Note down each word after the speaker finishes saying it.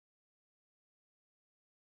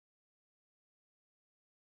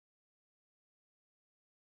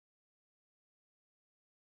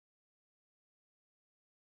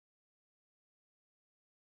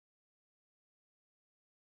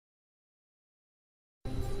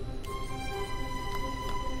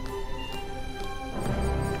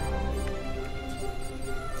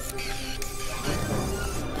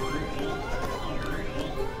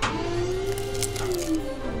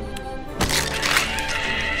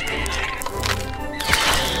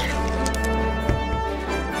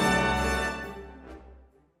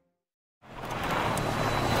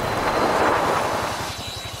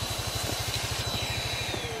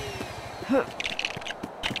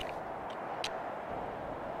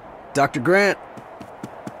Dr. Grant,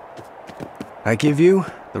 I give you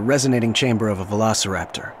the resonating chamber of a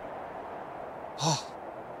velociraptor. Oh.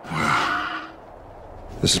 Wow.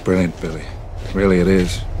 This is brilliant, Billy. Really it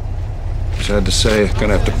is. Sad to say, I'm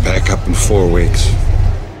gonna have to pack up in 4 weeks.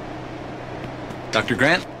 Dr.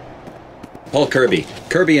 Grant? Paul Kirby,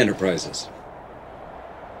 Kirby Enterprises.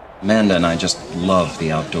 Amanda and I just love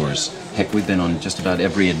the outdoors. Heck, we've been on just about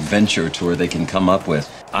every adventure tour they can come up with.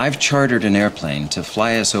 I've chartered an airplane to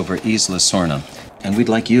fly us over Isla Sorna, and we'd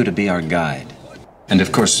like you to be our guide. And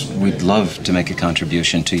of course, we'd love to make a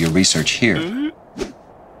contribution to your research here.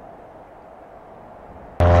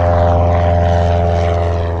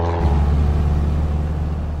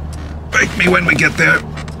 Wake me when we get there.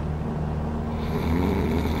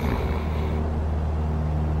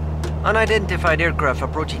 Unidentified aircraft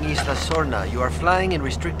approaching Isla Sorna. You are flying in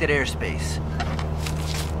restricted airspace.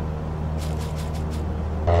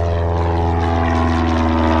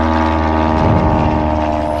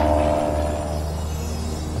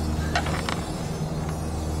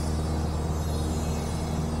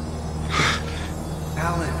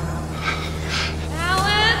 Alan.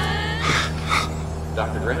 Alan?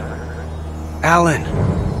 Dr. Grant? Alan.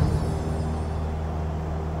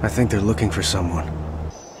 I think they're looking for someone.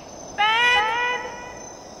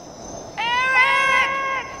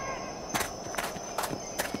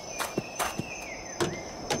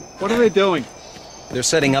 What are they doing? They're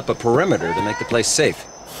setting up a perimeter to make the place safe.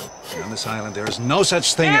 On this island, there is no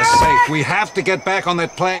such thing as safe. We have to get back on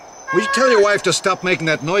that plane. Will you tell your wife to stop making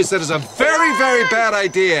that noise? That is a very, very bad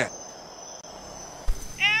idea.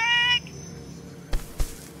 Eric!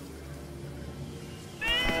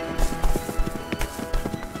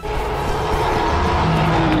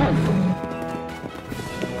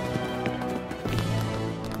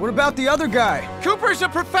 What about the other guy? Cooper's a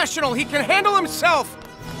professional. He can handle himself.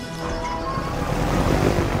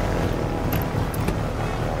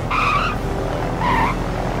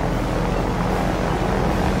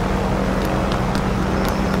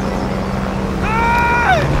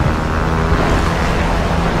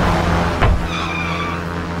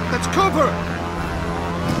 That's Cooper!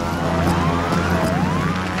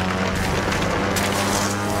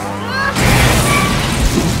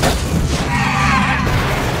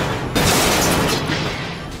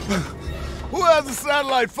 Who has a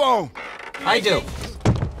satellite phone? I do.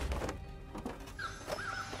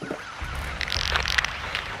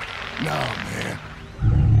 No, man.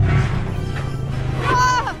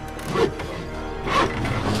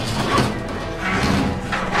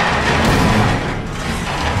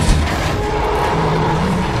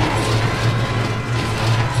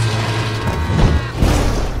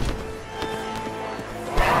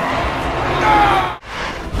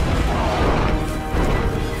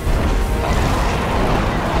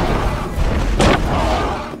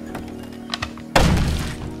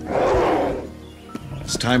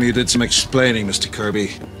 It's time you did some explaining, Mr.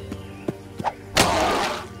 Kirby.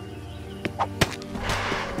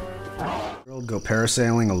 Girl go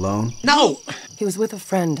parasailing alone? No! He was with a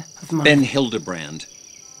friend of mine. Ben Hildebrand.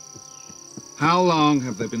 How long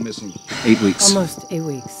have they been missing? 8 weeks. Almost 8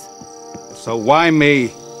 weeks. So why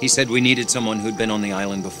me? He said we needed someone who'd been on the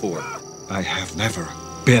island before. I have never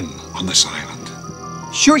been on this island.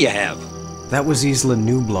 Sure you have. That was Isla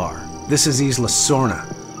Nublar. This is Isla Sorna.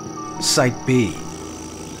 Site B.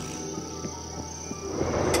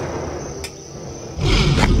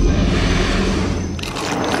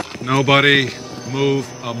 Nobody move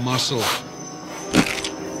a muscle.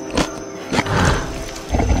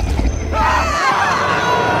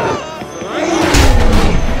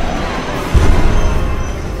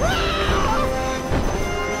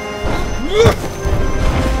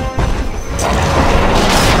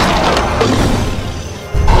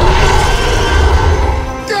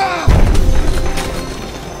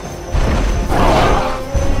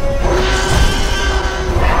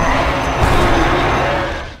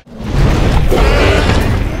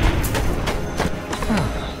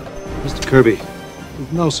 Kirby,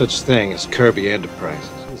 there's no such thing as Kirby Enterprises,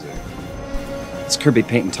 is there? It's Kirby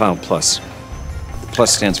Paint and Tile Plus. The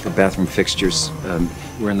Plus stands for bathroom fixtures.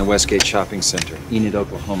 We're in the Westgate Shopping Center, Enid,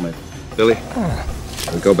 Oklahoma. Billy,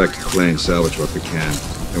 we go back to the plane, salvage what we can,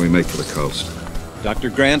 and we make for the coast. Dr.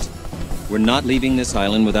 Grant, we're not leaving this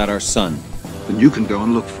island without our son. Then you can go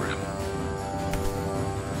and look for him.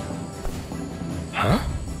 Huh?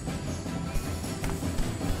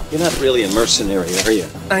 You're not really a mercenary, are you?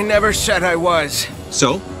 I never said I was.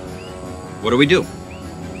 So? What do we do?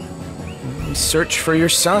 Search for your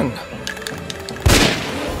son.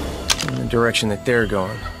 In the direction that they're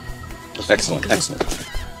going. Excellent, excellent.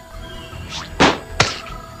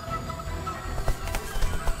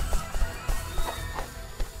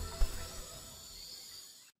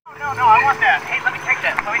 no, I want that. Hey, let me take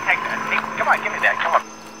that. Let me take that. Hey, come on, give me that. Come on.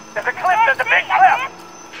 There's a cliff. There's a big cliff.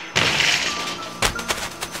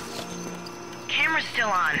 Camera's still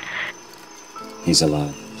on. He's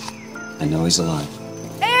alive. I know he's alive.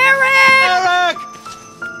 Eric!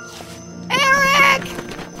 Eric!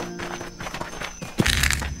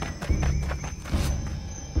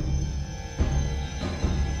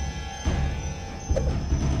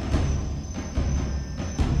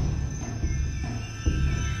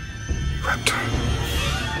 Raptor.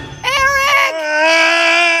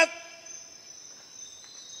 Eric!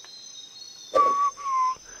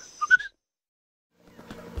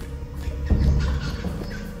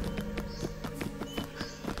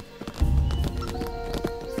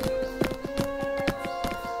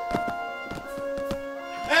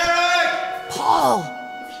 Paul!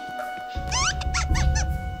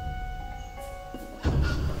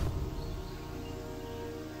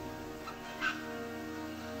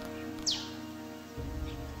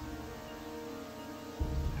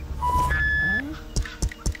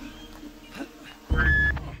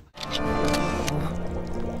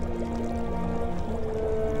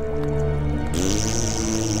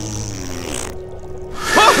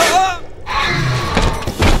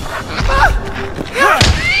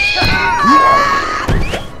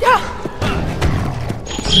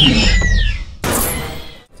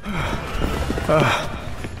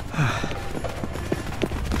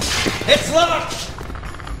 It's locked!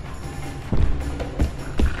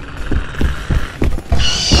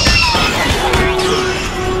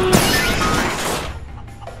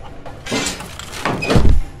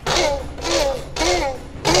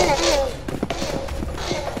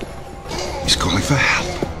 He's calling for help.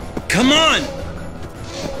 Come on!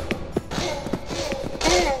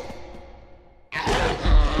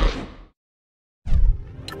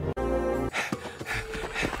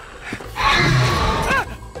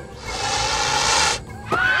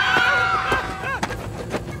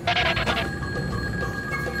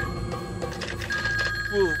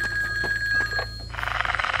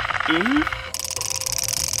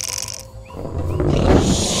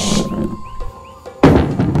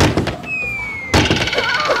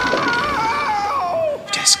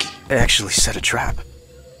 I actually set a trap.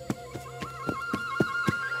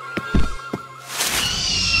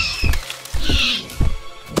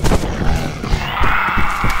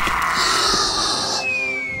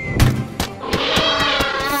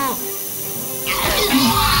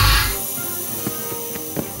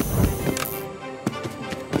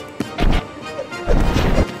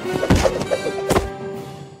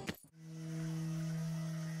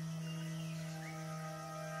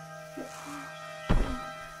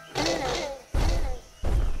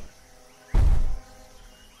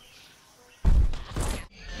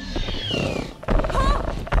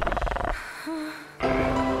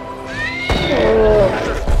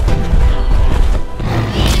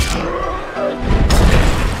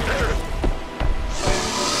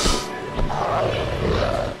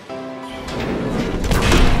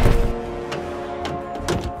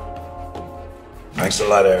 Thanks a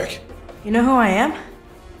lot, Eric. You know who I am?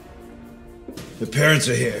 The parents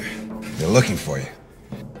are here. They're looking for you.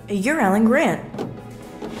 You're Alan Grant.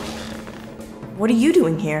 What are you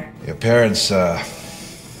doing here? Your parents,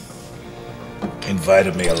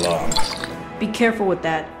 invited me along. Be careful with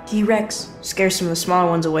that. T-Rex scares some of the smaller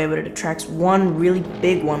ones away, but it attracts one really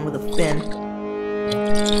big one with a fin.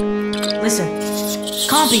 Listen.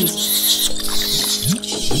 Compies!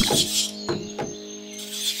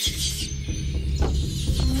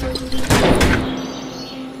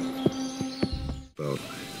 Boat.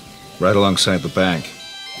 Right alongside the bank.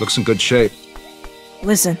 Looks in good shape.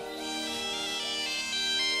 Listen.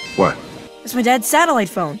 What? It's my dad's satellite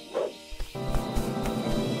phone.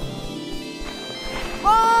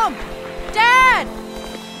 Mom! Dad!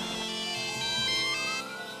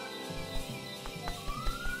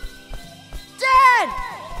 Dad!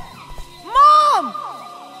 Mom!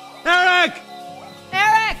 Eric!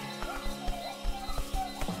 Eric!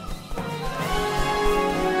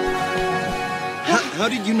 How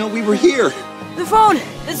did you know we were here? The phone!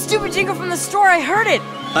 That stupid jingle from the store, I heard it!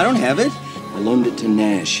 I don't have it. I loaned it to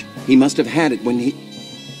Nash. He must have had it when he...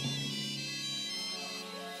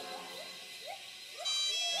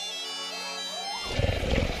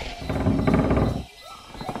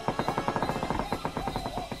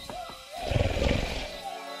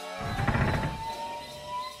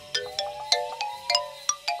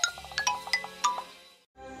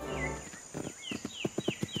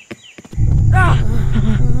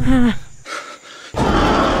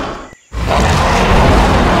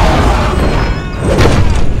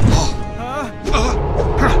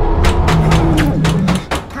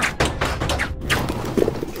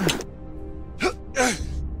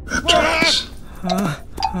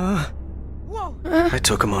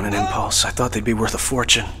 I thought they'd be worth a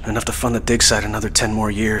fortune, enough to fund the dig site another 10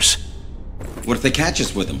 more years. What if they catch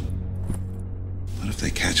us with them? What if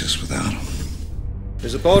they catch us without them?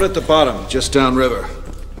 There's a boat at the bottom, just downriver.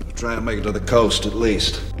 We'll try and make it to the coast, at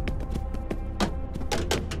least.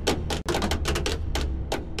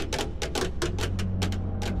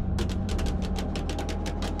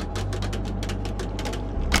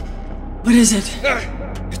 What is it?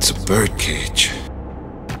 It's a bird cage.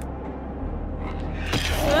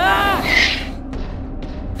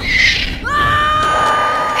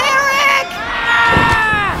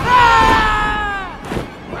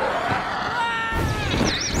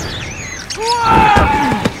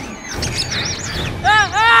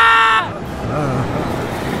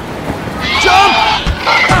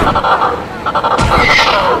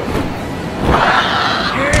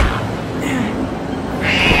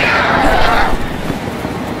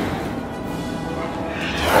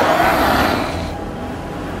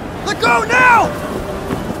 Go now!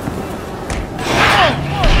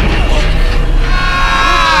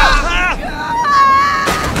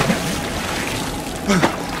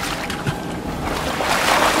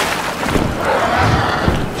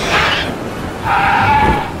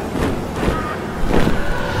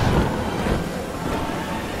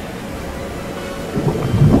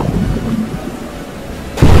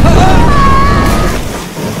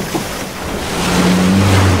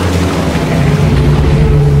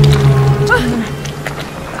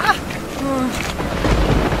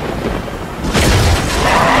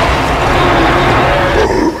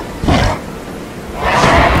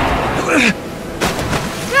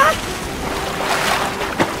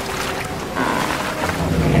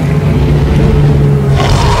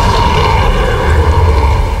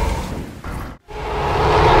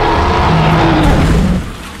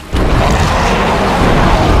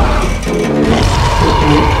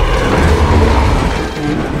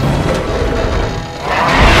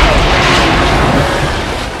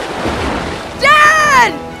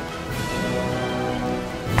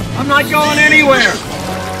 I'm not going anywhere!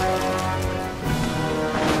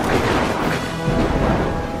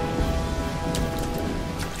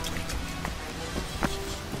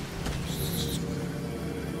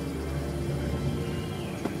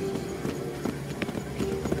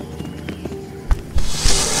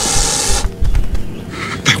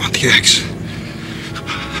 They want the eggs.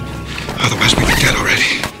 Otherwise we'd be dead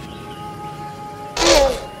already.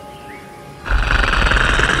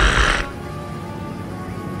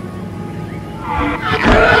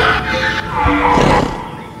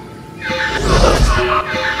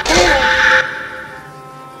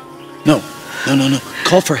 No.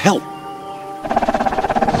 Call for help.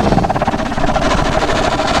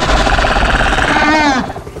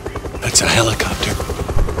 That's a hell of